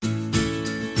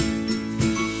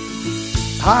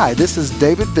Hi, this is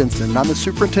David Vincent, and I'm the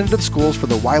Superintendent of Schools for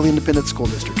the Wiley Independent School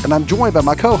District, and I'm joined by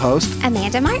my co-host,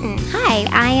 Amanda Martin. Hi,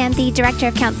 I am the Director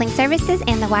of Counseling Services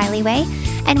in the Wiley Way,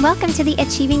 and welcome to the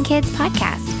Achieving Kids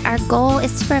podcast. Our goal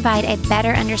is to provide a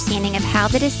better understanding of how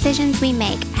the decisions we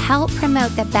make help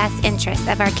promote the best interests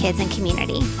of our kids and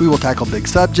community. We will tackle big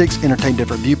subjects, entertain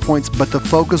different viewpoints, but the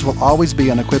focus will always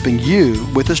be on equipping you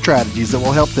with the strategies that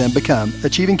will help them become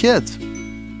achieving kids.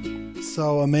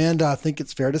 So, Amanda, I think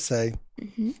it's fair to say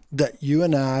that you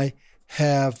and I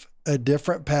have a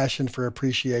different passion for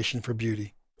appreciation for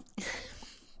beauty.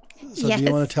 So Yes. Do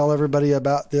you want to tell everybody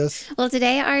about this? Well,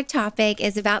 today our topic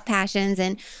is about passions,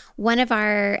 and one of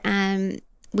our,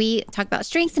 we talk about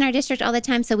strengths in our district all the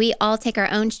time. So we all take our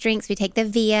own strengths. We take the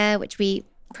VIA, which we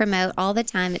promote all the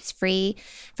time. It's free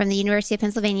from the University of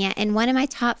Pennsylvania. And one of my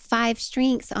top 5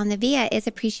 strengths on the VIA is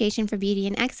appreciation for beauty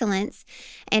and excellence.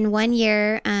 And one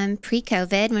year,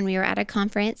 pre-COVID, when we were at a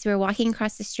conference, we were walking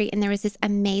across the street and there was this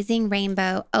amazing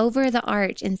rainbow over the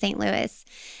arch in St. Louis.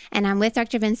 And I'm with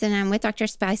Dr. Vincent, I'm with Dr.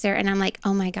 Spicer, and I'm like,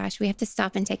 oh my gosh, we have to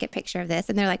stop and take a picture of this.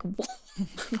 And they're like,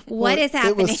 what is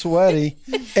happening? It was sweaty.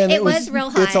 And It was real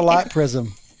high. It's a light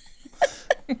prism.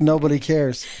 Nobody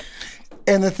cares.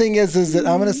 And the thing is that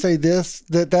I'm going to say this,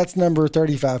 that's number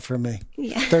 35 for me.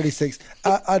 Yeah. 36.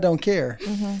 I don't care.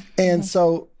 And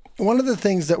so one of the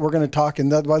things that we're going to talk,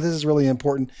 and that's why this is really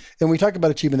important, and we talk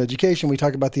about achievement education, we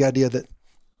talk about the idea that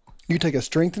you take a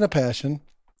strength and a passion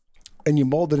and you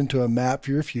mold it into a map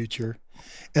for your future.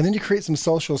 And then you create some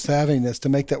social savviness to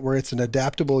make that where it's an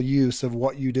adaptable use of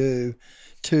what you do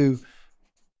to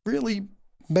really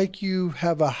make you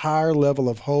have a higher level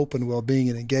of hope and well-being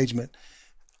and engagement.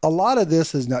 A lot of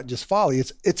this is not just folly.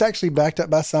 It's actually backed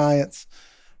up by science,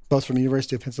 both from the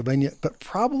University of Pennsylvania, but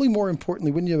probably more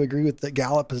importantly, wouldn't you agree with that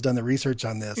Gallup has done the research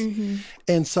on this?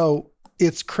 And so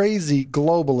it's crazy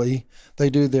globally.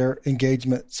 They do their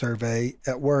engagement survey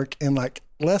at work, and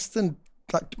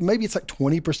maybe it's like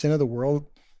 20% of the world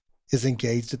is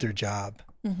engaged at their job.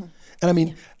 And I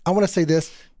mean, I want to say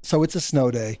this. So it's a snow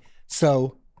day.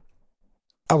 So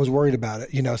I was worried about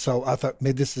it, so I thought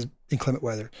maybe this is inclement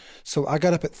weather. So I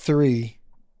got up at 3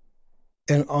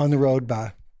 and on the road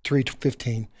by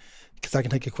 3:15 because I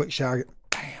can take a quick shower.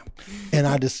 Bam. And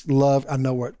I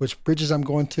know which bridges I'm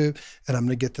going to, and I'm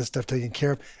going to get this stuff taken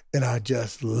care of. And I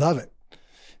just love it.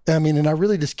 I mean, and I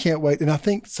really just can't wait. And I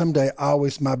think someday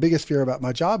my biggest fear about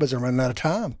my job is I'm running out of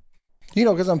time.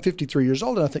 Because I'm 53 years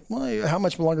old and I think, well, how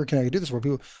much longer can I do this where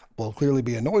people will clearly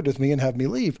be annoyed with me and have me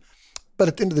leave? But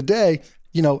at the end of the day,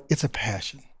 it's a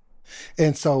passion.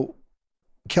 And so,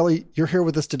 Kelly, you're here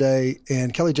with us today,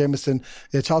 and Kelly Jamison,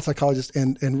 a child psychologist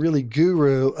and really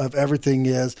guru of everything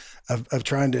of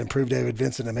trying to improve David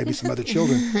Vincent and maybe some other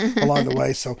children along the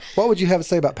way. So what would you have to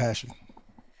say about passion?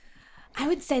 I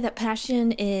would say that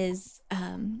passion is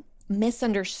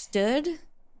misunderstood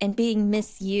and being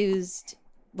misused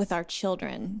with our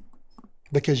children.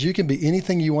 Because you can be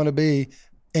anything you want to be,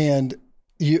 and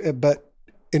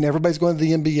everybody's going to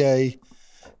the NBA,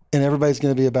 and everybody's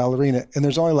going to be a ballerina, and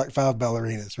there's only like 5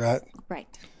 ballerinas, right? Right.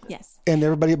 Yes. And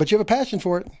but you have a passion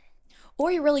for it. Or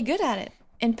you're really good at it.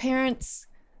 And parents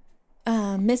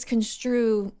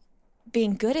misconstrue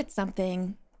being good at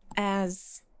something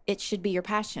as it should be your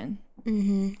passion.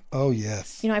 Oh,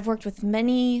 yes. I've worked with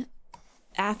many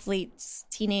athletes,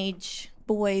 teenage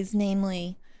boys,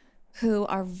 namely, who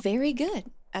are very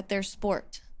good at their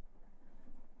sport,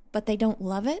 but they don't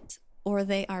love it, or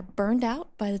they are burned out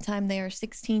by the time they are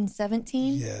 16,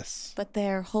 17. Yes. But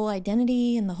their whole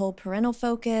identity and the whole parental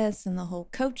focus and the whole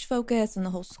coach focus and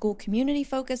the whole school community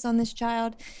focus on this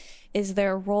child is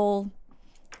their role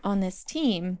on this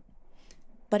team,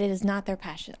 but it is not their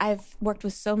passion. I've worked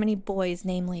with so many boys,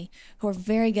 namely, who are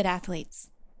very good athletes,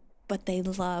 but they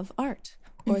love art,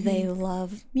 or they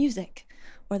love music,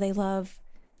 or they love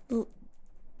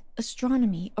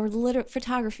astronomy or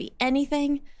photography,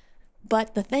 anything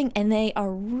but the thing, and they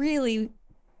are really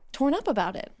torn up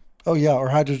about it. Oh yeah, or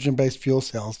hydrogen-based fuel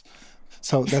cells.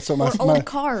 So that's what or old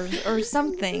cars or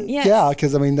something. Yes. Yeah,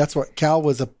 because that's what Cal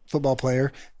was, a football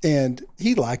player, and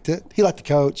he liked it. He liked the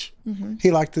coach.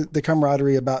 He liked the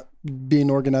camaraderie about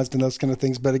being organized and those kind of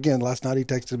things. But again, last night he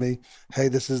texted me, "Hey,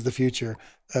 this is the future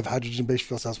of hydrogen-based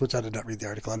fuel cells," which I did not read the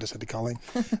article. I just had to call him.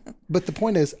 But the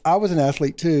point is, I was an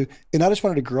athlete too, and I just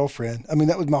wanted a girlfriend. I mean,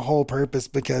 that was my whole purpose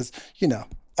because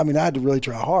I had to really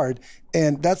try hard,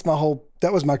 and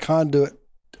that was my conduit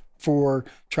for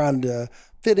trying to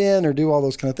fit in or do all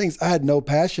those kind of things. I had no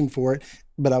passion for it,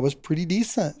 but I was pretty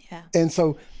decent. Yeah. And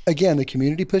so again, the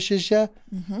community pushes you,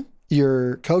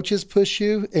 your coaches push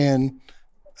you, and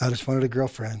I just wanted a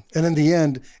girlfriend. And in the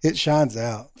end, it shines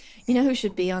out. You know who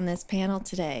should be on this panel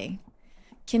today?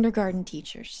 kindergarten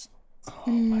teachers.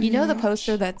 my You know the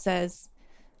poster that says,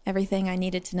 "Everything I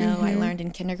needed to know, I learned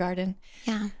in kindergarten"?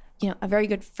 Yeah. You know, a very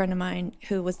good friend of mine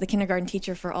who was the kindergarten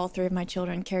teacher for all three of my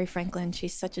children, Carrie Franklin,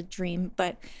 she's such a dream.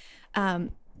 But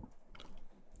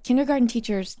kindergarten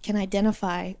teachers can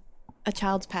identify a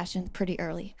child's passion pretty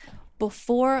early.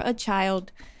 Before a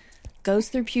child goes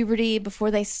through puberty,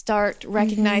 before they start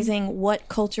recognizing what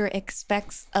culture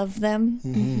expects of them,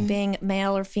 being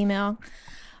male or female.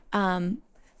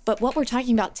 But what we're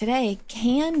talking about today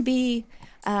can be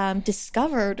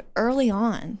discovered early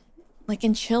on, like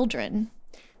in children.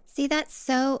 See, that's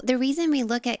so the reason we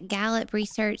look at Gallup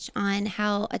research on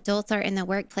how adults are in the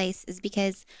workplace is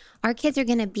because our kids are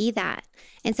going to be that.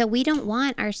 And so we don't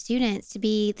want our students to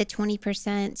be the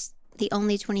 20%, the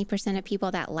only 20% of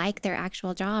people that like their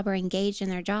actual job or engaged in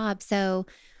their job. So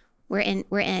we're in.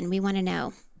 We want to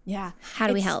know. Yeah. How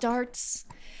do we help?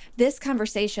 This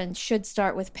conversation should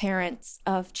start with parents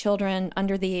of children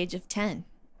under the age of 10,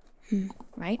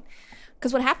 right?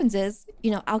 Because what happens is,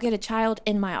 you know, I'll get a child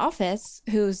in my office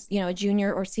who's, you know, a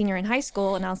junior or senior in high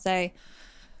school, and I'll say,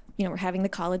 you know, we're having the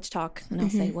college talk, and I'll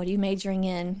say, what are you majoring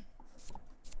in?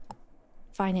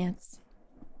 Finance,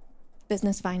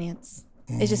 business finance.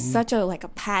 It's just such a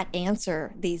pat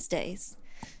answer these days.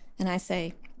 And I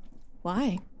say,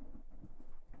 why?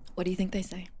 What do you think they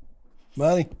say?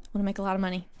 Money. Want to make a lot of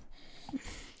money.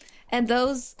 And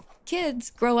those kids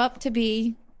grow up to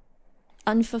be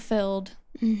unfulfilled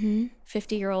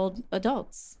 50-year-old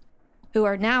adults who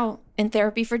are now in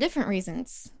therapy for different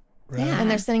reasons. Right. Yeah.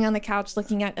 And they're sitting on the couch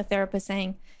looking at a therapist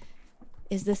saying,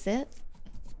 is this it?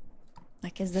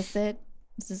 Is this it?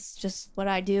 Is this just what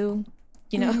I do?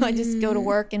 You know, I just go to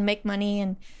work and make money,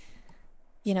 and,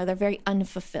 you know, they're very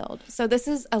unfulfilled. So this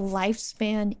is a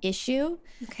lifespan issue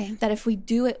that if we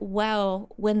do it well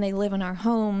when they live in our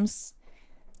homes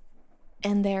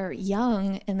and they're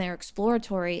young and they're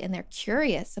exploratory and they're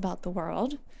curious about the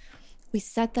world, we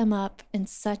set them up in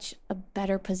such a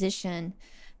better position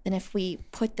than if we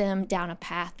put them down a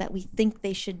path that we think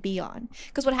they should be on.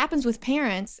 Because what happens with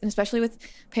parents, and especially with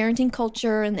parenting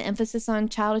culture and the emphasis on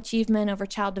child achievement over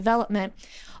child development,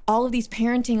 all of these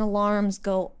parenting alarms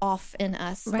go off in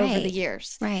us over the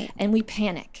years. Right. And we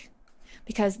panic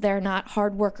because they're not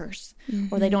hard workers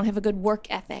or they don't have a good work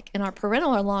ethic. And our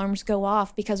parental alarms go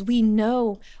off because we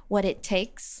know what it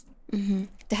takes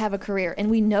to have a career, and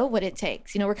we know what it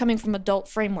takes. You know, we're coming from adult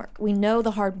framework. We know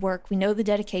the hard work, we know the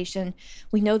dedication,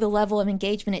 we know the level of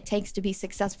engagement it takes to be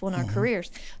successful in our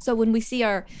careers. So when we see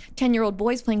our 10-year-old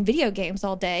boys playing video games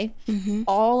all day,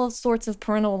 all sorts of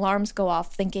parental alarms go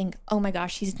off thinking, oh my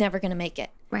gosh, he's never going to make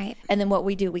it. Right. And then what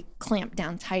we do, we clamp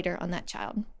down tighter on that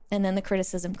child, and then the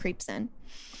criticism creeps in.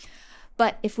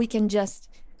 But if we can just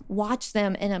watch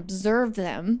them and observe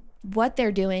them, what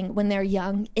they're doing when they're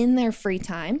young in their free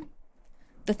time,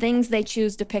 the things they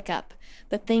choose to pick up,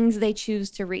 the things they choose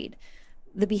to read,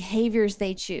 the behaviors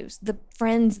they choose, the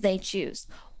friends they choose,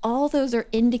 all those are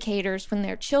indicators when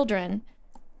they're children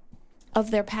of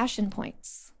their passion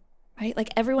points, right? Like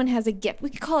everyone has a gift.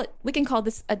 We can call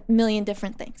this a million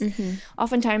different things.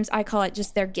 Oftentimes I call it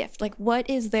just their gift. Like, what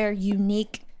is their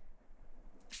unique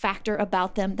factor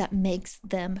about them that makes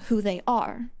them who they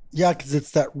are? Yeah, because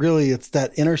it's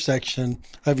that intersection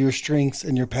of your strengths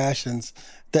and your passions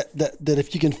that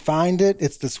if you can find it,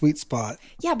 it's the sweet spot.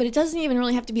 Yeah, but it doesn't even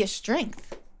really have to be a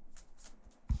strength.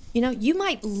 You know, you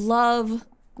might love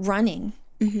running,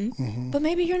 but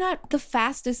maybe you're not the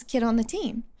fastest kid on the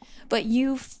team, but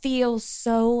you feel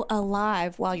so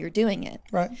alive while you're doing it.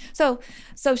 Right. So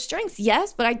strengths,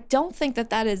 yes, but I don't think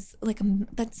that is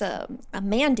that's a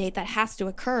mandate that has to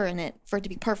occur in it for it to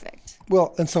be perfect.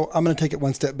 Well, and so I'm going to take it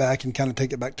one step back and kind of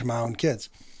take it back to my own kids.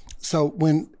 So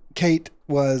when Kate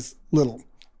was little,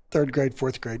 3rd grade,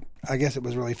 4th grade, I guess it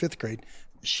was really 5th grade,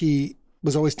 she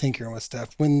was always tinkering with stuff.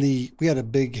 When we had a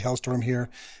big hailstorm here,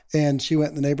 and she went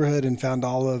in the neighborhood and found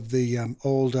all of the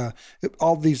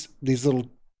all these little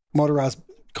motorized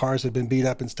cars had been beat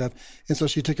up and stuff. And so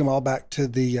she took them all back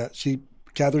to she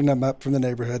gathered them up from the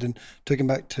neighborhood and took them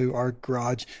back to our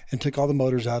garage and took all the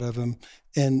motors out of them.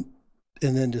 And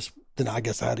then I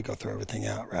guess I had to go throw everything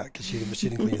out, right? Because she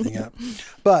didn't clean anything up.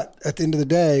 But at the end of the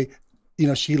day, you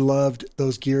know, she loved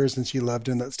those gears and she loved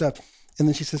doing that stuff. And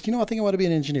then she says, you know, I think I want to be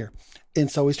an engineer.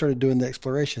 And so we started doing the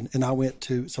exploration. And I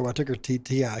took her to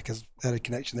TI because I had a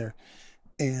connection there.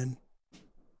 And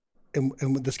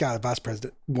this guy, the vice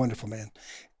president, wonderful man.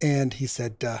 And he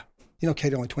said, you know,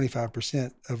 Kate, only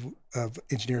 25% of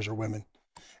engineers are women.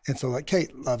 And so like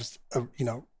Kate loves, to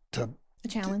A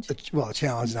challenge. a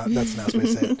challenge. That's a nice way to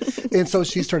say it. And so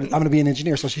she started, I'm going to be an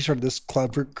engineer. So she started this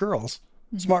club for girls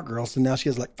smart girls. And now she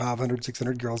has like 500,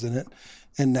 600 girls in it.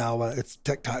 And now it's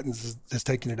Tech Titans is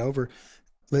taking it over.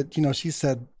 But, she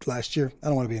said last year, I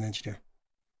don't want to be an engineer.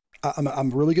 I'm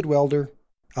a really good welder.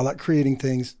 I like creating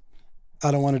things.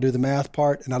 I don't want to do the math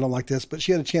part, and I don't like this. But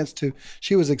she had a chance to.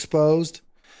 She was exposed,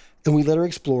 and we let her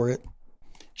explore it.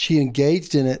 She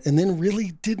engaged in it and then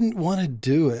really didn't want to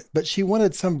do it, but she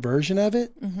wanted some version of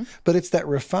it. Mm-hmm. But it's that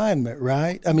refinement,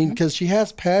 right? I mean, because she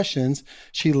has passions.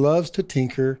 She loves to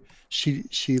tinker.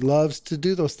 She loves to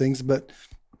do those things. But,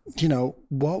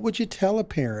 what would you tell a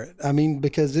parent? I mean,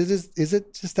 because is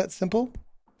it just that simple?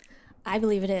 I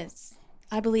believe it is.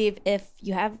 I believe if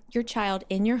you have your child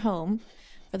in your home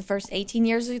for the first 18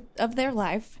 years of their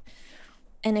life,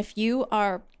 and if you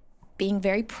are being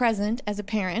very present as a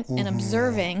parent and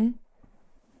observing,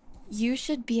 you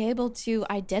should be able to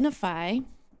identify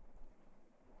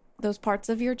those parts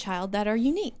of your child that are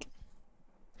unique.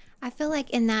 I feel like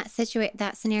in that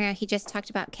scenario he just talked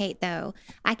about, Kate, though,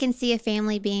 I can see a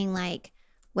family being like,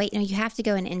 wait, no, you have to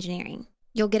go in engineering.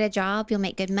 You'll get a job. You'll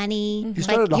make good money.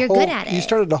 You're good at it. You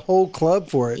started a whole club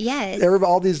for it. Yes.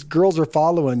 All these girls are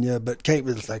following you, but Kate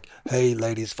was like, hey,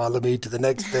 ladies, follow me to the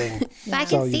next thing. But I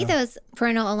can see those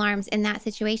parental alarms in that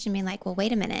situation being like, well,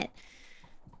 wait a minute.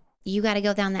 You got to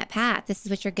go down that path. This is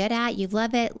what you're good at. You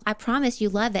love it. I promise you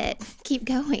love it. Keep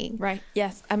going. Right.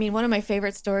 Yes. I mean, one of my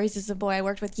favorite stories is a boy I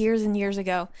worked with years and years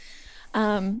ago.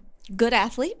 Good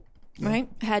athlete, right?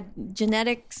 Had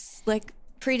genetics,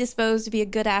 predisposed to be a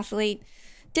good athlete.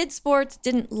 Did sports,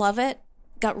 didn't love it,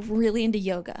 got really into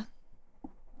yoga.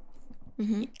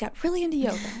 Mm-hmm. Got really into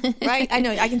yoga, right? I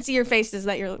know, I can see your faces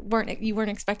that you weren't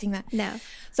expecting that. No.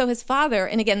 So his father,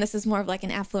 and again, this is more of like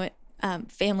an affluent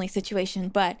family situation,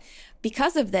 but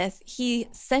because of this, he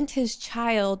sent his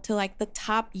child to like the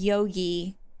top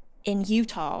yogi in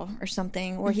Utah or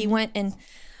something, where he went and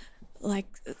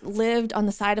lived on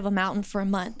the side of a mountain for a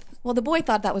month. Well, the boy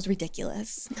thought that was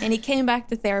ridiculous. And he came back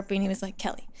to therapy and he was like,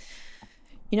 Kelly,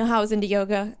 you know how I was into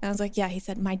yoga? And I was like, yeah. He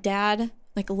said, my dad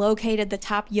located the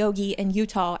top yogi in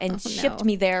Utah and shipped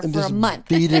me there for a month.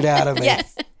 Beat it out of me.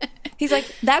 Yes. He's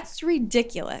like, that's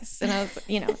ridiculous. And I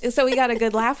was, so we got a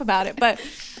good laugh about it. But,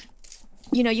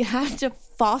 you have to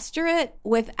foster it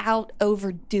without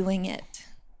overdoing it.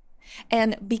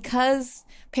 And because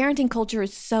parenting culture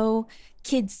is so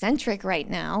kid-centric right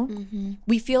now,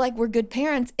 we feel like we're good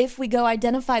parents if we go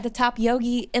identify the top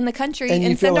yogi in the country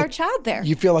and send our child there.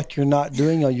 You feel like you're not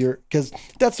doing because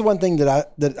that's the one thing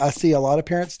that I see a lot of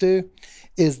parents do,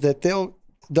 is that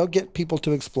they'll get people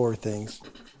to explore things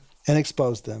and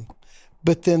expose them,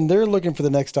 but then they're looking for the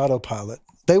next autopilot.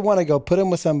 They want to go put them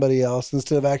with somebody else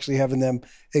instead of actually having them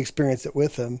experience it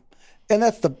with them. And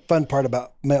that's the fun part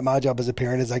about my job as a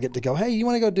parent, is I get to go, hey, you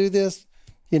want to go do this?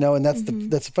 And that's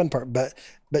that's the fun part. But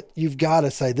you've got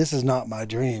to say, this is not my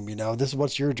dream. This is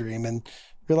what's your dream, and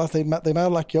realize they might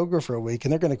like yoga for a week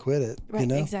and they're going to quit it.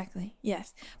 Right. Exactly.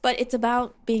 Yes. But it's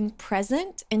about being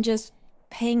present and just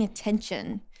paying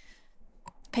attention.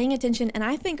 And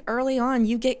I think early on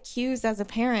you get cues as a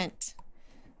parent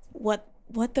what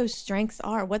those strengths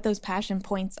are, what those passion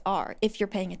points are, if you're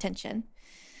paying attention.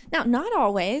 Now, not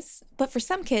always, but for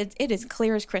some kids, it is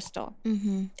clear as crystal.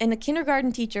 Mm-hmm. And the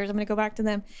kindergarten teachers, I'm going to go back to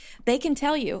them, they can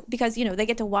tell you because, they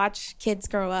get to watch kids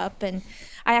grow up. And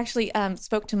I actually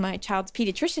spoke to my child's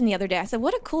pediatrician the other day. I said,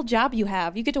 what a cool job you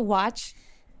have. You get to watch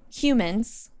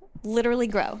humans literally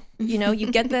grow.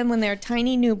 You get them when they're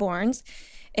tiny newborns,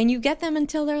 and you get them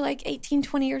until they're 18,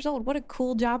 20 years old. What a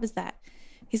cool job is that?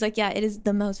 He's like, yeah, it is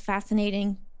the most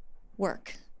fascinating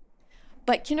work.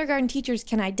 But kindergarten teachers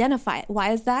can identify it.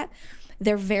 Why is that?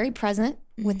 They're very present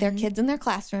with their kids in their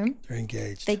classroom. They're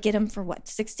engaged. They get them for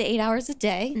 6 to 8 hours a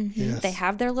day. Mm-hmm. Yes. They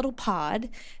have their little pod.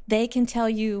 They can tell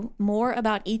you more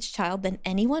about each child than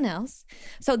anyone else.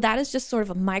 So that is just sort of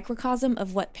a microcosm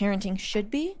of what parenting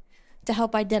should be to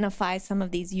help identify some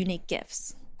of these unique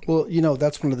gifts. Well,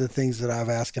 that's one of the things that I've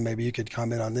asked, and maybe you could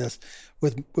comment on this.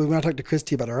 When I talk to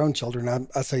Christy about our own children,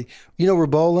 I say, we're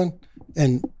bowling,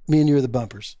 and me and you are the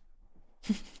bumpers.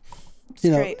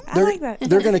 Great. I like that.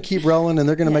 They're going to keep rolling, and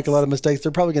they're going to make a lot of mistakes.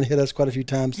 They're probably going to hit us quite a few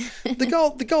times. The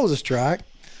goal is a strike,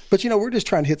 but we're just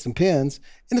trying to hit some pins,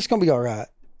 and it's going to be all right.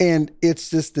 And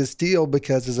it's just this deal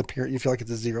because as a parent, you feel like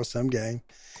it's a zero-sum game.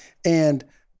 And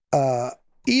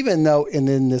even though, and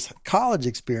in this college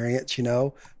experience,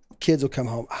 kids will come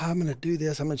home, I'm going to do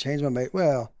this. I'm going to change my mate.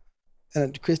 Well,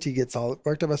 and Christy gets all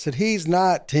worked up. I said, he's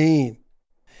not teen.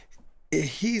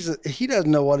 He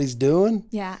doesn't know what he's doing.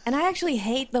 Yeah, and I actually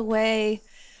hate the way.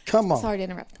 Come on. Sorry to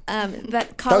interrupt.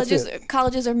 That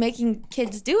colleges are making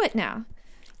kids do it now.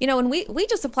 You know, and we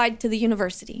just applied to the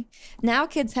university. Now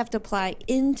kids have to apply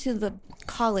into the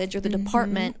college or the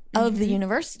department of the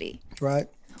university. Right.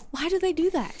 Why do they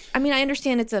do that? I mean, I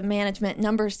understand it's a management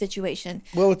numbers situation.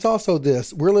 Well, it's also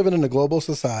this. We're living in a global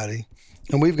society,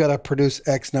 and we've got to produce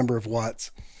X number of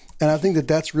watts. And I think that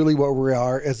that's really what we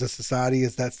are as a society,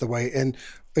 is that's the way. And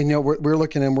you know, we're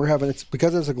looking and we're having, it's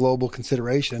because it's a global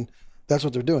consideration, that's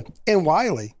what they're doing. And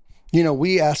Wiley, you know,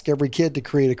 we ask every kid to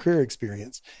create a career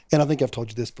experience. And I think I've told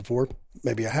you this before.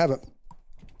 Maybe I haven't.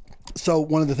 So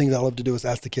one of the things I love to do is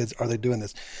ask the kids, are they doing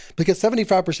this? Because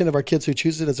 75% of our kids who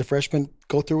choose it as a freshman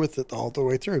go through with it all the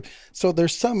way through. So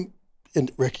there's some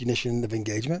recognition of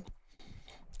engagement.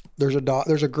 There's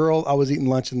a girl, I was eating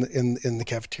lunch in the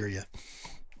cafeteria,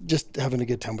 just having a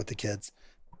good time with the kids.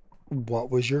 What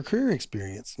was your career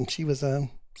experience? And she was a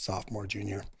sophomore,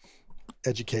 junior,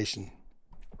 education.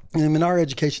 And in our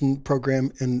education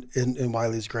program in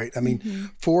Wiley is great. I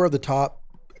mean, 4 of the top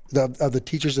of the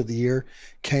teachers of the year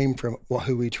came from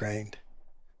who we trained.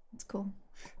 That's cool.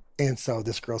 And so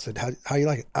this girl said, how you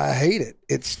like it? I hate it.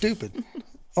 It's stupid.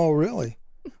 Oh, really?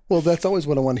 Well, that's always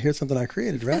what I want to hear, something I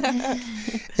created, right?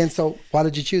 And so why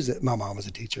did you choose it? My mom was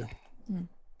a teacher.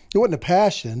 It wasn't a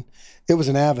passion. It was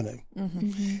an avenue.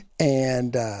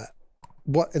 And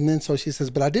and then so she says,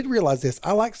 but I did realize this.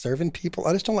 I like serving people.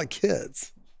 I just don't like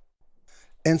kids.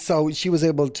 And so she was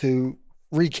able to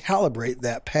recalibrate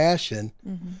that passion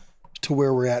to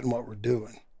where we're at and what we're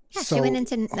doing. Yeah, so, she went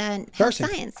into health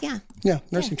science. Yeah. Yeah,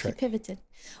 nursing She track. pivoted.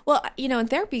 Well, you know, in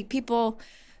therapy, people,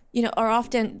 you know, are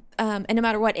often, and no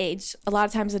matter what age, a lot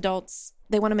of times adults,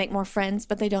 they want to make more friends,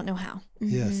 but they don't know how.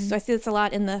 Yes. So I see this a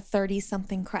lot in the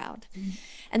 30-something crowd.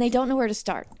 And they don't know where to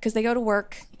start because they go to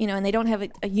work, you know, and they don't have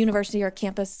a university or a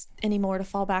campus anymore to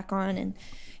fall back on. And,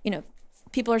 you know,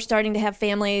 people are starting to have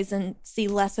families and see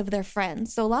less of their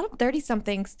friends. So a lot of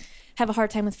 30-somethings have a hard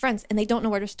time with friends and they don't know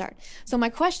where to start. So my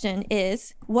question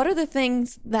is, what are the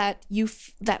things that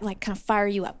that like kind of fire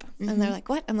you up? And they're like,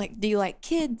 what? I'm like, do you like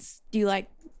kids? Do you like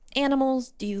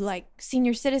animals? Do you like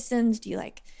senior citizens? Do you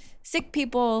like sick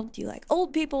people? Do you like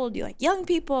old people? Do you like young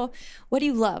people? What do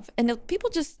you love? And people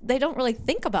just, they don't really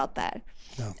think about that.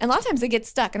 No. And a lot of times they get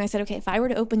stuck. And I said, okay, if I were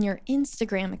to open your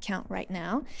Instagram account right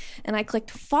now and I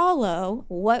clicked follow,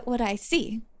 what would I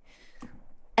see?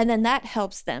 And then that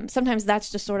helps them. Sometimes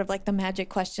that's just sort of like the magic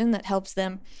question that helps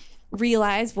them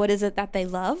realize what is it that they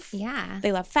love. Yeah.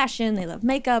 They love fashion, they love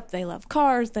makeup, they love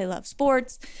cars, they love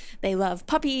sports, they love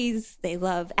puppies, they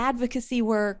love advocacy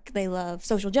work, they love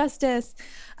social justice.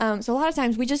 So a lot of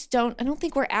times we just I don't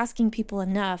think we're asking people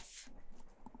enough,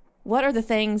 what are the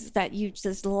things that you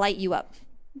just light you up?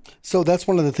 So that's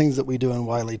one of the things that we do in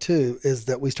Wiley too, is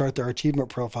that we start their achievement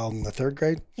profile in the 3rd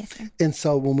grade. Yes, sir. And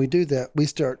so when we do that, we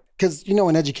start, because, you know,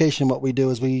 in education, what we do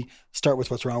is we start with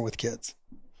what's wrong with kids.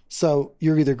 So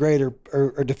you're either great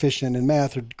or deficient in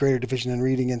math or great or deficient in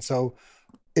reading. And so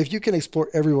if you can explore,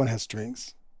 everyone has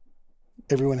strengths.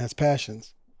 Everyone has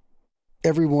passions.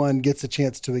 Everyone gets a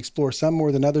chance to explore, some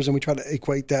more than others. And we try to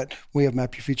equate that. We have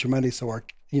Map Your Future Monday. So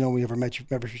we have our Map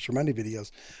Your Future Monday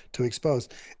videos to expose.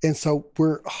 And so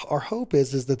our hope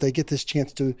is that they get this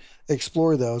chance to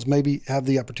explore those, maybe have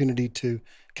the opportunity to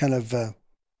kind of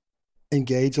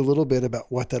engage a little bit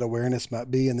about what that awareness might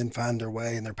be, and then find their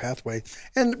way and their pathway,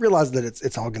 and realize that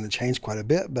it's all going to change quite a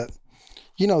bit. But,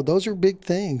 you know, those are big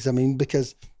things. I mean,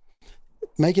 because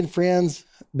making friends,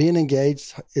 being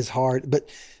engaged is hard, but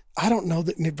I don't know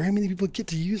that very many people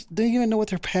don't even know what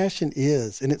their passion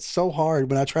is. And it's so hard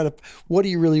when I try to, what do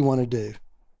you really want to do?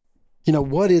 You know,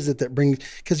 what is it that brings,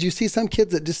 because you see some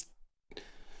kids that just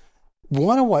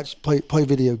want to play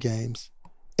video games.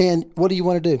 And what do you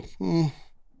want to do?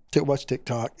 To watch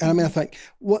TikTok. And I mean, I think,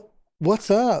 what's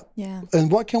up? Yeah.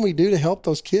 And what can we do to help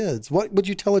those kids? What would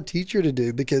you tell a teacher to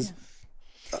do? Because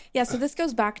yeah, so this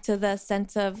goes back to the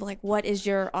sense of like, what is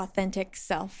your authentic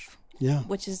self? Yeah.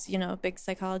 Which is, you know, a big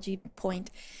psychology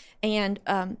point. And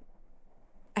I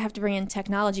have to bring in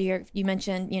technology, or you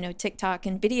mentioned, you know, TikTok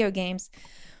and video games.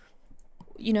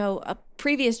 You know,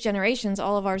 previous generations,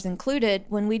 all of ours included,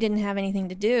 when we didn't have anything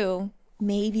to do,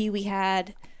 maybe we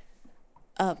had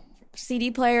a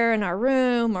CD player in our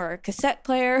room or a cassette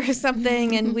player or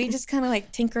something, and we just kind of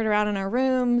like tinkered around in our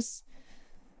rooms.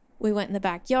 We went in the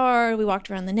backyard, we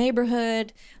walked around the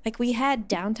neighborhood, like we had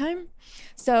downtime.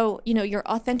 So, you know, your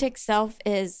authentic self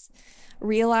is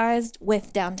realized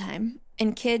with downtime.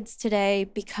 And kids today,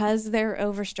 because they're they're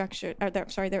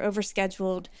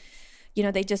overscheduled, you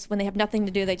know, when they have nothing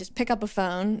to do, they just pick up a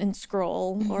phone and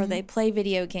scroll, or they play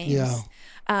video games.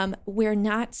 Yeah. We're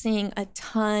not seeing a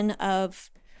ton of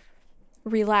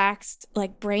relaxed,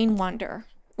 like, brain wander,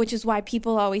 which is why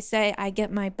people always say, I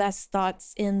get my best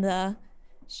thoughts in the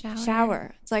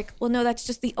shower. It's like, well, no, that's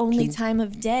just the only time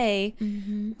of day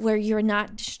where you're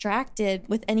not distracted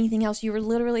with anything else. You were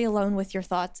literally alone with your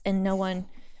thoughts and no one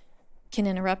can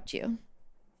interrupt you.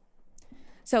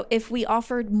 So if we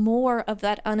offered more of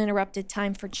that uninterrupted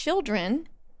time for children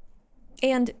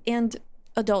and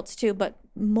adults too, but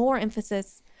more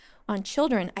emphasis on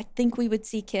children, I think we would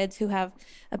see kids who have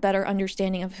a better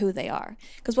understanding of who they are.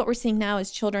 Because what we're seeing now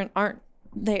is children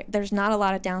there's not a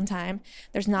lot of downtime.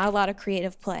 There's not a lot of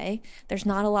creative play. There's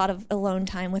not a lot of alone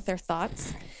time with their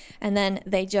thoughts. And then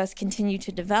they just continue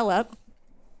to develop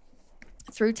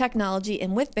through technology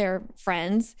and with their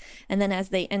friends. And then as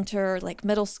they enter like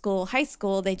middle school, high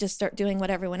school, they just start doing what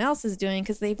everyone else is doing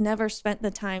because they've never spent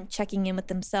the time checking in with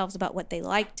themselves about what they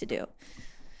like to do.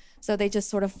 So they just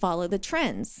sort of follow the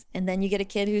trends. And then you get a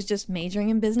kid who's just majoring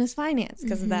in business finance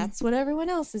because that's what everyone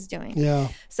else is doing. Yeah.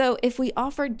 So if we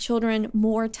offered children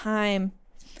more time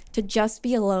to just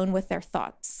be alone with their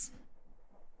thoughts,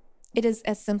 it is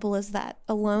as simple as that,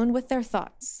 alone with their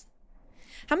thoughts.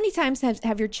 How many times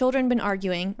have your children been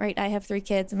arguing, right? I have 3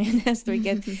 kids, Amanda has 3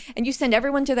 kids, and you send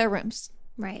everyone to their rooms.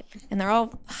 Right. And they're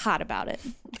all hot about it.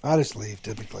 I just leave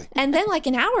typically. And then like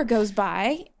an hour goes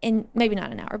by, and maybe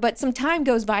not an hour, but some time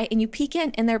goes by, and you peek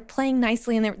in and they're playing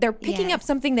nicely and they're picking up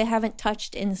something they haven't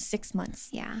touched in 6 months.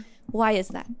 Yeah. Why is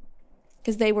that?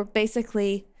 Because they were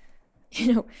basically,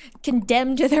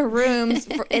 condemned to their rooms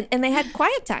and they had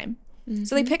quiet time.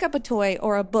 So they pick up a toy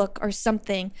or a book or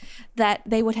something that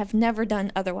they would have never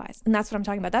done otherwise. And that's what I'm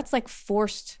talking about. That's like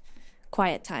forced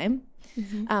quiet time.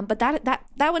 But that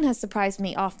one has surprised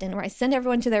me often, where I send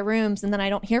everyone to their rooms and then I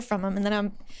don't hear from them. And then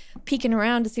I'm peeking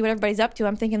around to see what everybody's up to.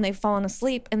 I'm thinking they've fallen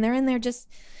asleep and they're in there just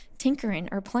tinkering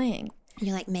or playing.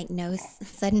 You make no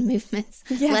sudden movements.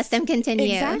 Yes, let them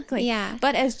continue. Exactly. Yeah.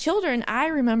 But as children, I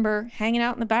remember hanging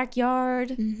out in the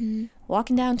backyard,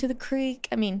 walking down to the creek.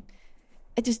 I mean,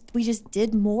 we just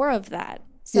did more of that.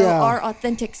 So our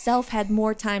authentic self had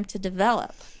more time to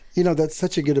develop. That's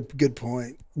such a good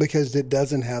point, because it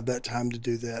doesn't have that time to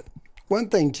do that. One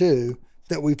thing too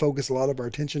that we focus a lot of our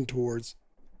attention towards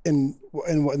in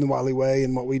the Wiley Way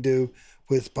and what we do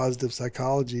with positive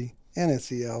psychology and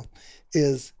SEL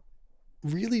is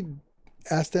really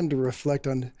ask them to reflect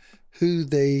on who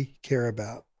they care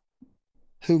about,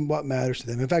 what matters to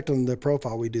them. In fact, on the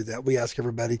profile we do that. We ask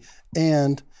everybody,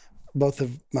 and both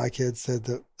of my kids said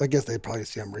that. I guess they probably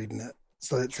see I'm reading it.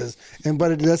 So it says,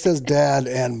 but it says dad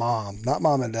and mom, not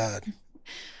mom and dad.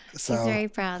 So he's very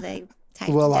proud they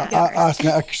typed well, it I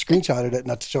screenshotted it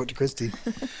not to show it to Christy.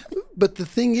 But the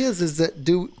thing is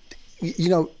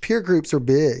that peer groups are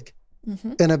big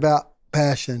and about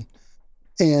passion,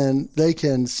 and they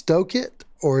can stoke it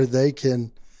or they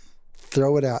can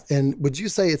throw it out. And would you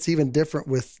say it's even different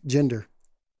with gender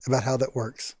about how that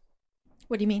works?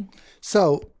 What do you mean?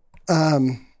 So,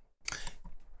 when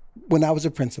I was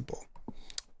a principal,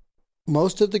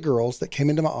 most of the girls that came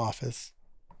into my office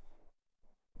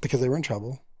because they were in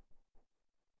trouble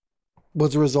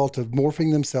was a result of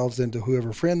morphing themselves into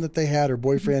whoever friend that they had or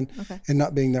boyfriend and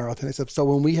not being their authentic self. So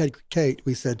when we had Kate,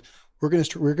 we said, we're going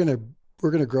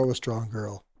to grow a strong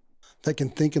girl that can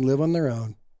think and live on their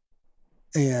own.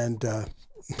 And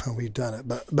we've done it.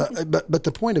 But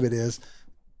the point of it is,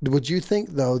 would you think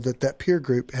though that peer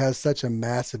group has such a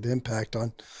massive impact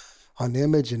on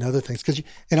image and other things?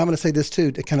 And I'm going to say this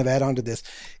too, to kind of add on to this,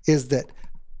 is that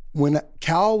when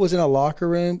Cal was in a locker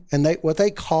room and what they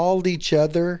called each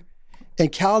other,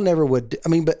 and Cal never would,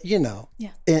 and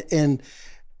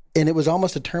it was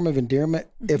almost a term of endearment.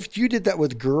 If you did that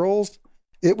with girls,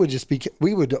 it would just be,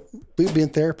 we would be in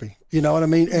therapy. You know what I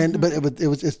mean? And, but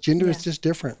it's gender is just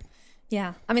different.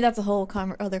 Yeah. I mean, that's a whole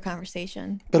other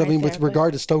conversation. But with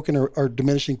regard to stoking or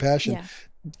diminishing passion, how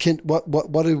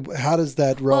does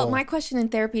that roll? Well, my question in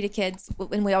therapy to kids,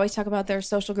 when we always talk about their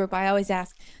social group, I always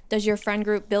ask, does your friend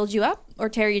group build you up or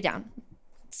tear you down?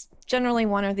 It's generally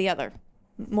one or the other.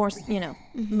 More,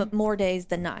 more days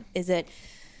than not. Is it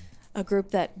a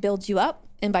group that builds you up?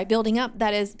 And by building up,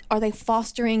 that is, are they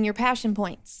fostering your passion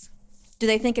points? Do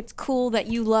they think it's cool that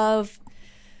you love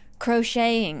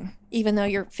crocheting even though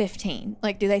you're 15?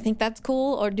 Do they think that's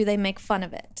cool, or do they make fun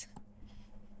of it?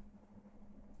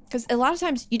 Because a lot of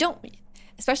times you don't,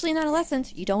 especially in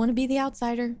adolescence, you don't want to be the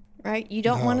outsider, right? You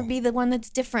don't want to be the one that's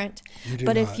different.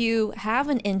 But if you have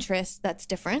an interest that's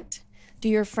different, do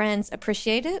your friends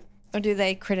appreciate it or do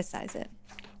they criticize it?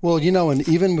 Well, and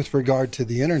even with regard to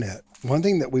the internet, one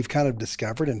thing that we've kind of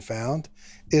discovered and found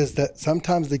is that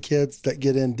sometimes the kids that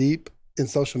get in deep in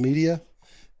social media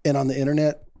and on the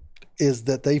internet is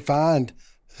that they find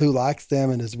who likes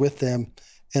them and is with them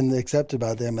and accepted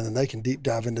by them, and then they can deep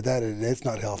dive into that, and it's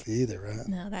not healthy either, right?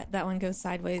 No, that one goes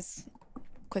sideways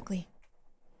quickly?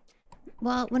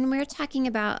 Well, when we're talking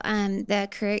about the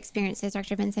career experiences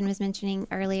Dr. Vinson was mentioning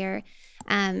earlier,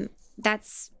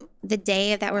 that's the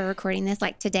day that we're recording this.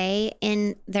 Like today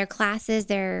in their classes,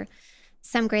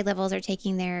 some grade levels are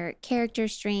taking their character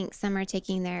strengths, some are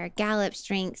taking their Gallup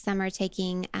strengths, some are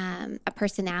taking a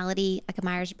personality, like a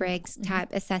Myers-Briggs type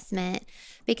assessment,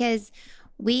 because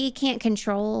we can't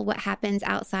control what happens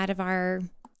outside of our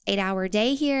 8-hour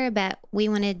day here, but we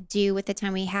want to do with the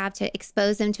time we have to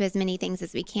expose them to as many things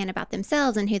as we can about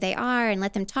themselves and who they are, and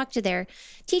let them talk to their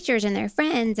teachers and their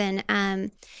friends.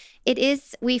 And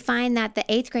we find that the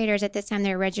 8th graders at this time,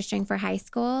 they're registering for high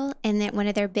school, and that one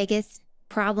of their biggest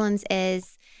problems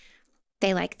is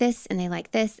they like this and they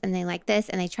like this and they like this,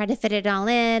 and they try to fit it all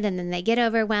in, and then they get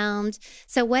overwhelmed.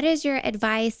 So what is your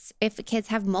advice if kids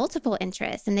have multiple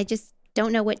interests and they just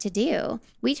don't know what to do?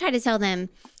 We try to tell them,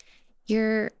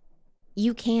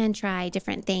 you can try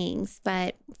different things,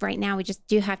 but right now we just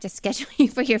do have to schedule you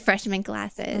for your freshman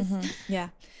classes. Yeah.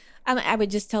 I would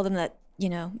just tell them that,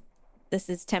 this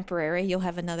is temporary. You'll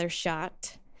have another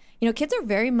shot. Kids are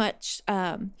very much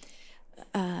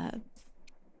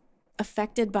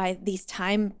affected by these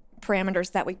time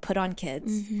parameters that we put on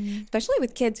kids, especially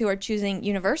with kids who are choosing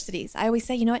universities. I always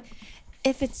say,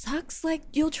 if it sucks,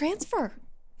 you'll transfer.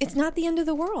 It's not the end of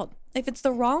the world. If it's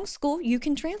the wrong school, you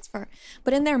can transfer.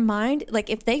 But in their mind,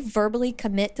 if they verbally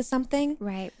commit to something,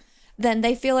 right, then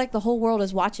they feel like the whole world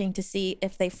is watching to see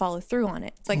if they follow through on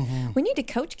it. It's we need to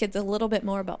coach kids a little bit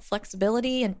more about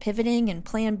flexibility and pivoting and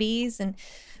plan Bs and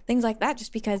things like that,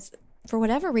 just because for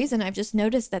whatever reason, I've just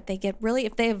noticed that they get really,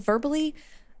 if they have verbally,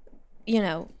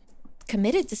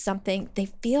 committed to something, they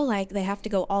feel like they have to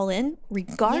go all in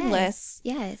regardless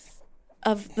yes.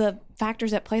 of the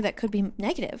factors at play that could be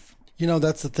negative.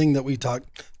 That's the thing that we talk,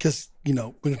 because,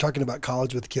 when we're talking about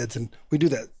college with kids, and we do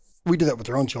that with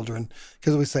our own children,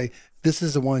 because we say, this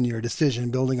is a 1-year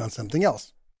decision building on something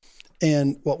else.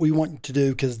 And what we want to do,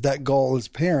 because that goal as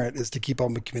parent is to keep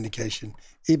on with communication,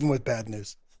 even with bad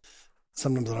news.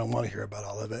 Sometimes I don't want to hear about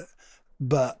all of it,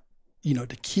 but,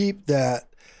 to keep that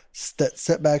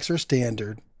setbacks are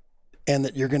standard, and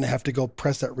that you're going to have to go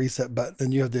press that reset button,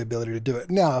 and you have the ability to do it.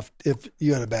 Now, if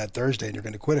you had a bad Thursday and you're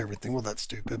going to quit everything, well, that's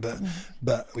stupid.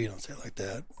 But we don't say it like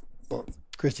that. Well,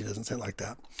 Christy doesn't say it like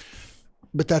that.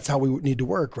 But that's how we need to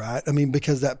work, right? I mean,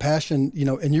 because that passion,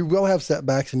 and you will have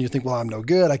setbacks, and you think, well, I'm no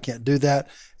good, I can't do that,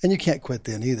 and you can't quit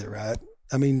then either, right?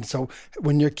 I mean, so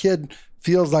when your kid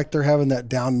feels like they're having that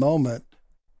down moment,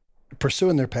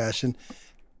 pursuing their passion,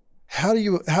 how do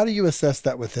you assess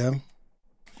that with them?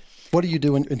 What do you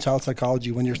do in child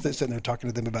psychology when you're sitting there talking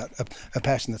to them about a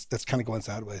passion that's kind of going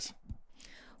sideways?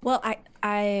 Well,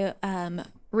 I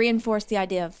reinforce the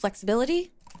idea of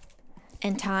flexibility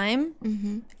and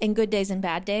time and good days and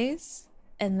bad days.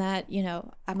 And that,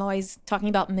 I'm always talking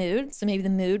about mood. So maybe the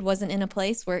mood wasn't in a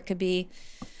place where it could be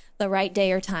the right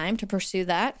day or time to pursue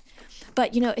that.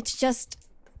 But, it's just,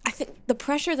 I think the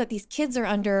pressure that these kids are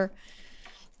under,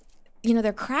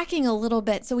 they're cracking a little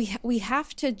bit. So we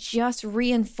have to just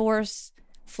reinforce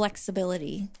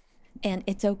flexibility, and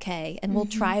it's okay. And we'll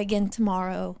try again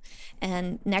tomorrow.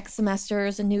 And next semester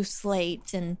is a new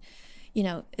slate, and,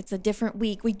 it's a different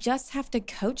week. We just have to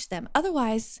coach them.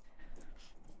 Otherwise,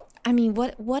 I mean,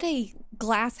 what a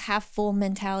glass half full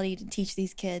mentality to teach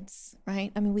these kids,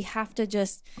 right? I mean, we have to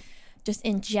just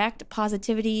inject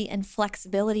positivity and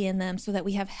flexibility in them so that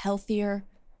we have healthier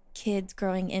kids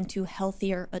growing into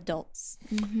healthier adults.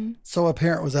 So a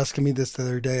parent was asking me this the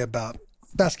other day about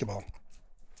basketball.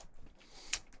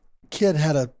 Kid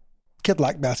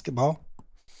liked basketball.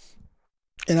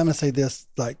 And I'm going to say this,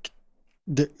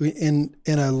 in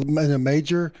a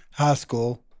major high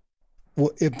school,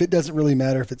 well, if it doesn't really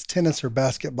matter if it's tennis or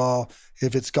basketball,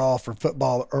 if it's golf or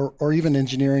football or even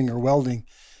engineering or welding,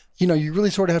 you really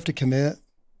sort of have to commit.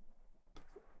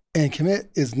 And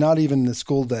commit is not even the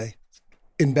school day.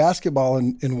 In basketball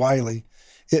in Wiley,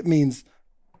 it means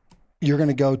you're going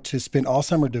to go to spend all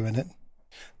summer doing it.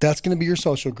 That's going to be your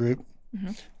social group.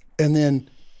 And then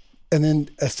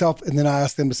I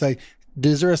ask them to say,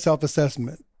 is there a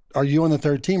self-assessment? Are you on the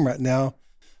 3rd team right now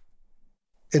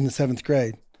in the 7th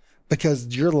grade?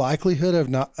 Because your likelihood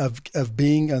of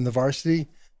being on the varsity,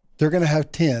 they're going to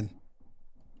have 10.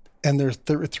 And there's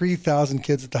 3,000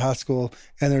 kids at the high school,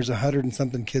 and there's 100 and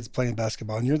something kids playing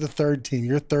basketball. And you're the 3rd team.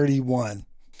 You're 31.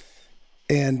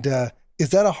 And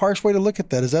is that a harsh way to look at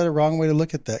that? Is that a wrong way to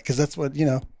look at that? Because that's what,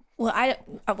 Well,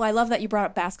 I love that you brought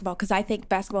up basketball, because I think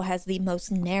basketball has the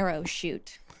most narrow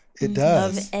shoot. It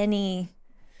does. Of any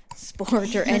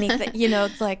sport or anything.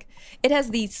 It's like it has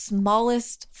the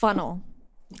smallest funnel.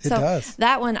 It does.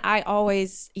 That one I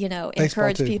always,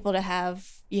 encourage too. people to have,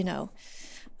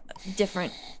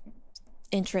 different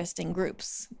interest in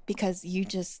groups, because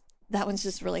that one's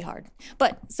just really hard.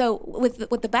 But so with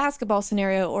the basketball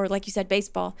scenario, or like you said,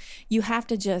 baseball, you have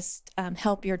to just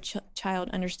help your child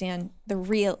understand the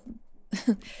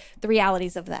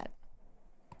realities of that.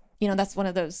 That's one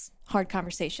of those hard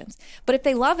conversations. But if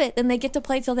they love it, then they get to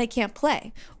play till they can't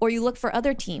play. Or you look for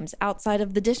other teams outside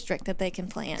of the district that they can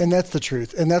play in. And that's the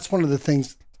truth. And that's one of the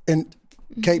things. And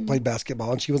Kate played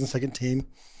basketball, and she was on the second team.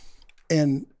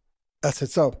 And I said,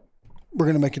 so we're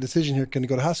going to make a decision here. Can you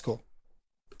go to high school?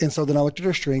 And so then I looked at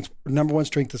her strengths. Her number one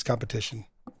strength is competition.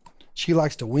 She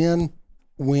likes to win.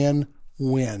 And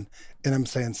I'm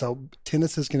saying, so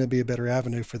tennis is going to be a better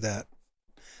avenue for that.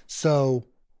 So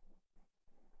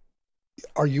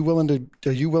are you willing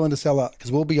to sell out?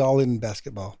 Because we'll be all in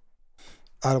basketball.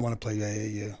 I don't want to play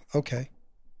AAU. Okay.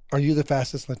 Are you the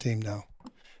fastest on the team? No.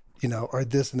 Or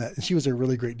this and that. And she was a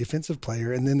really great defensive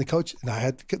player. And then the coach, and I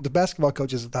had the basketball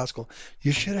coaches at the high school,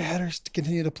 you should have had her to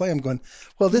continue to play. I'm going,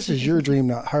 well, this is your dream,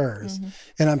 not hers. Mm-hmm.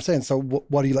 And I'm saying, so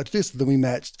what do you like to do? So then we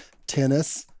matched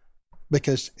tennis,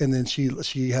 and then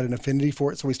she had an affinity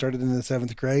for it. So we started in the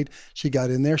 7th grade. She got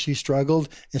in there, she struggled,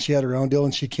 and she had her own deal,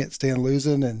 and she can't stand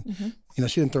losing. And,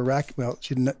 she didn't throw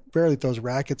she rarely throws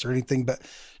rackets or anything, but,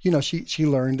 she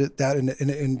learned that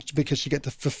and because she got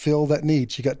to fulfill that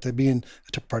need. She got to be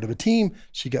part of a team.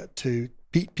 She got to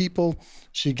beat people.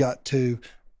 She got to,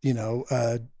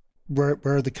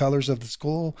 wear the colors of the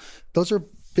school. Those are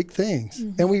big things.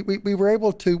 And we were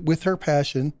able to, with her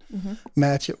passion,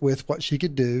 match it with what she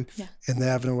could do and the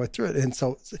avenue way through it. And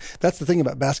so that's the thing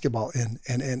about basketball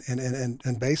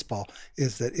and baseball,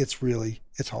 is that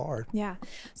it's hard. Yeah.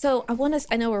 So I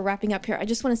know we're wrapping up here. I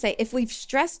just want to say, if we've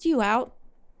stressed you out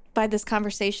by this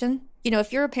conversation,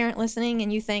 if you're a parent listening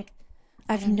and you think,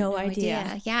 I have no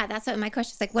idea. Yeah, that's what my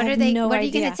question is. Like, what are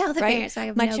you going to tell the parents? So I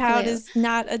have my child is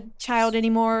not a child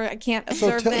anymore. I can't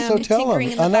observe them. So tell them.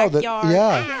 In the I know backyard. that.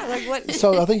 Yeah. Like what?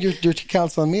 So I think you're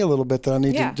counseling me a little bit that I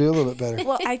need to do a little bit better.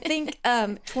 Well, I think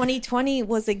 2020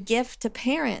 was a gift to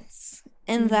parents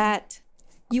in that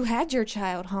you had your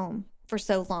child home for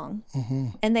so long,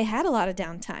 and they had a lot of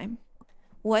downtime.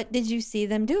 What did you see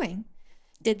them doing?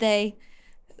 Did they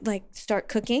start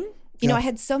cooking? I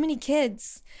had so many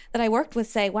kids that I worked with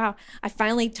say, wow, I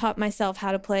finally taught myself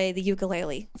how to play the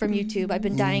ukulele from YouTube. I've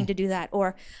been dying to do that.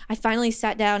 Or I finally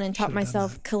sat down and taught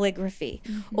myself calligraphy.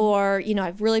 Or,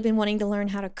 I've really been wanting to learn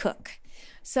how to cook.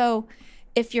 So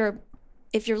if you're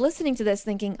listening to this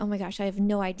thinking, oh my gosh, I have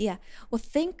no idea. Well,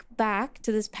 think back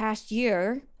to this past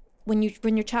year when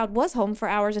your child was home for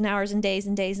hours and hours and days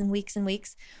and weeks and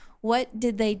weeks. What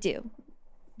did they do?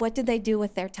 What did they do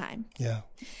with their time? Yeah.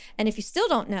 And if you still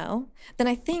don't know, then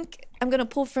I think I'm going to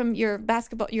pull from your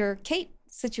Kate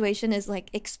situation is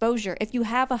exposure. If you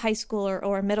have a high schooler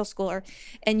or a middle schooler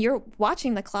and you're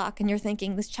watching the clock and you're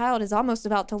thinking, this child is almost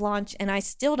about to launch and I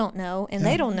still don't know and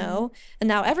they don't know, and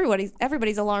now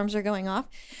everybody's alarms are going off,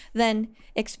 then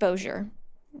exposure,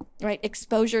 right?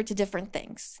 Exposure to different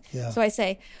things. Yeah. So I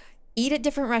say, eat at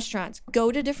different restaurants,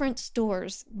 go to different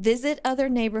stores, visit other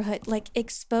neighborhoods,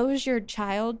 expose your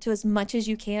child to as much as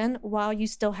you can while you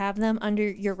still have them under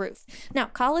your roof. Now,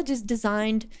 college is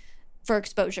designed for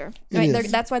exposure, right?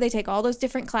 That's why they take all those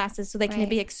different classes so they can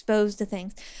be exposed to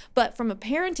things. But from a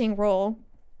parenting role,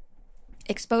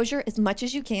 exposure as much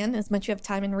as you can, as much as you have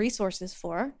time and resources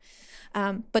for,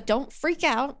 but don't freak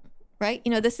out, right?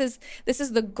 This is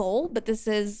the goal, but this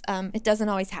is, it doesn't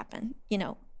always happen,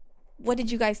 What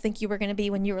did you guys think you were going to be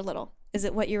when you were little? Is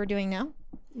it what you were doing now?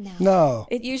 No.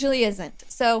 It usually isn't.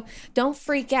 So don't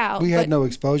freak out. We had no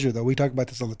exposure, though. We talk about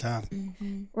this all the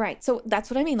time. Right. So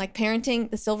that's what I mean. Parenting,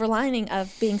 the silver lining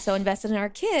of being so invested in our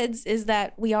kids is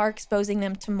that we are exposing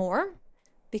them to more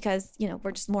because,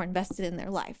 we're just more invested in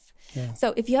their life. Yeah.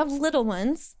 So if you have little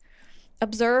ones,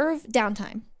 observe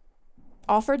downtime.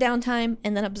 Offer downtime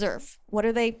and then observe. What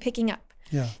are they picking up?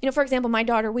 Yeah. For example, my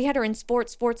daughter, we had her in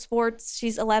sports.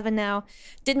 She's 11 now.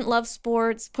 Didn't love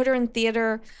sports. Put her in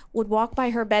theater. Would walk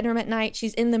by her bedroom at night.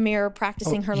 She's in the mirror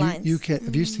practicing her lines. You can.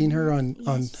 Have you seen her on?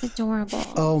 It's adorable.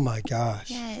 Oh my gosh.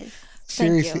 Yes.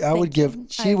 Seriously, I would give.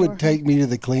 She would take me to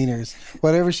the cleaners.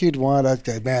 Whatever she'd want, I'd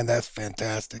say, "Man, that's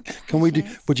fantastic. Can we do?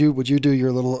 Would you do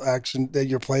your little action,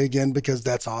 your play again? Because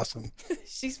that's awesome."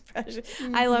 She's precious.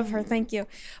 I love her. Thank you.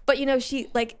 But she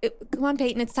come on,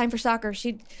 Peyton. It's time for soccer.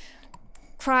 She'd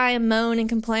cry and moan and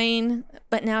complain,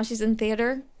 but now she's in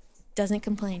theater, doesn't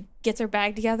complain, gets her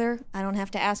bag together. I don't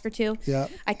have to ask her to. Yeah.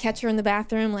 I catch her in the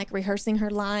bathroom rehearsing her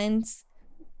lines,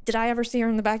 Did I ever see her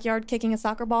in the backyard kicking a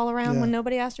soccer ball around when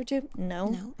nobody asked her to?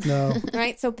 No.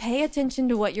 Right? So pay attention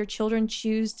to what your children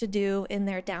choose to do in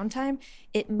their downtime.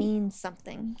 It means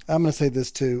something. I'm going to say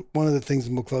this too. One of the things,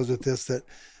 and we'll close with this, that,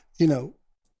 you know,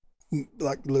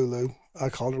 like Lulu, I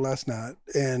called her last night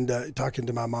and talking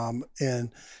to my mom,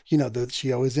 and, you know,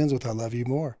 she always ends with, I love you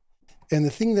more. And the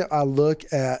thing that I look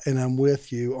at, and I'm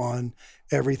with you on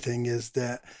everything, is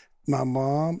that my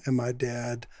mom and my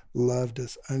dad loved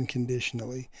us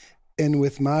unconditionally. And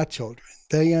with my children,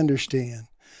 they understand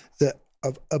that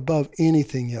above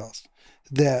anything else,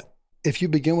 that if you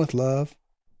begin with love,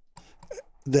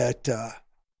 that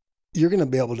you're going to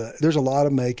be able to, there's a lot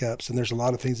of makeups and there's a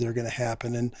lot of things that are going to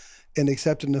happen, and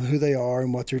accepting of who they are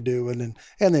and what they're doing.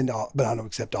 And then, but I don't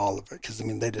accept all of it, because I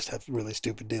mean, they just have really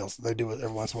stupid deals. They do it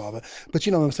every once in a while, but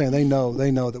you know what I'm saying? They know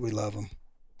that we love them.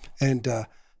 And,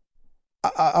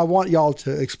 I want y'all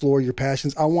to explore your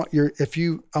passions. I want you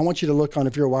to look on,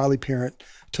 if you're a Wiley parent,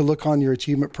 to look on your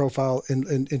achievement profile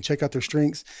and check out their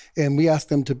strengths. And we ask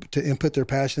them to input their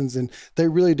passions, and they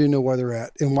really do know where they're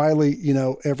at. And Wiley, you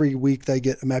know, every week they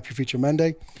get a Map Your Future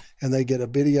Monday, and they get a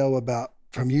video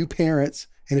from you parents.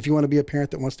 And if you want to be a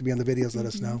parent that wants to be on the videos, let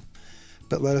us know.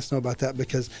 But let us know about that,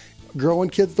 because growing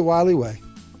kids the Wiley way,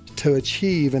 to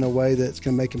achieve in a way that's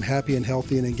going to make them happy and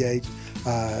healthy and engaged,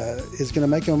 is going to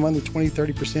make them among the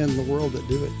 20-30% in the world that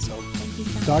do it.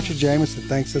 So, Dr. Jamison,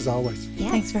 thanks as always.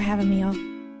 Yeah. Thanks for having me, y'all.